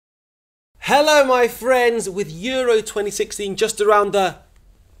Hello my friends, with Euro 2016 just around the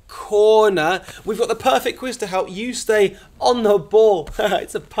corner, we've got the perfect quiz to help you stay on the ball.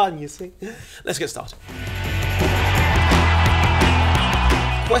 It's a pun, you see. Let's get started.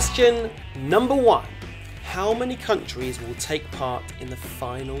 Question number 1. How many countries will take part in the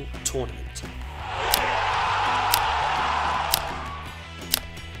final tournament?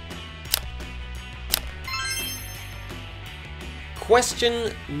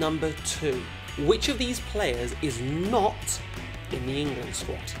 Question number 2. Which of these players is not in the England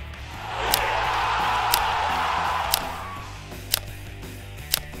squad?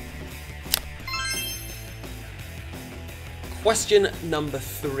 Question number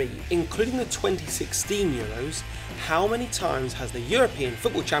 3. Including the 2016 Euros, how many times has the European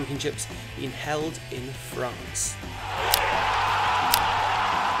Football Championships been held in France?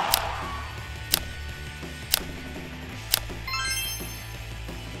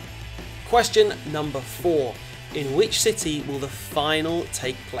 Question number 4. In which city will the final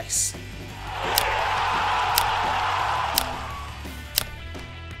take place?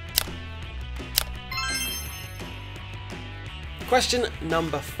 Question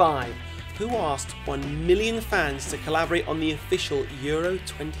number 5. Who asked 1 million fans to collaborate on the official Euro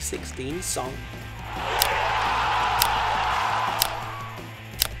 2016 song?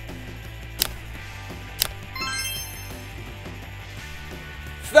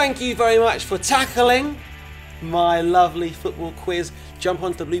 Thank you very much for tackling my lovely football quiz. Jump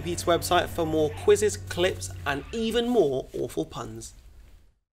onto the Blue Pete's website for more quizzes, clips and even more awful puns.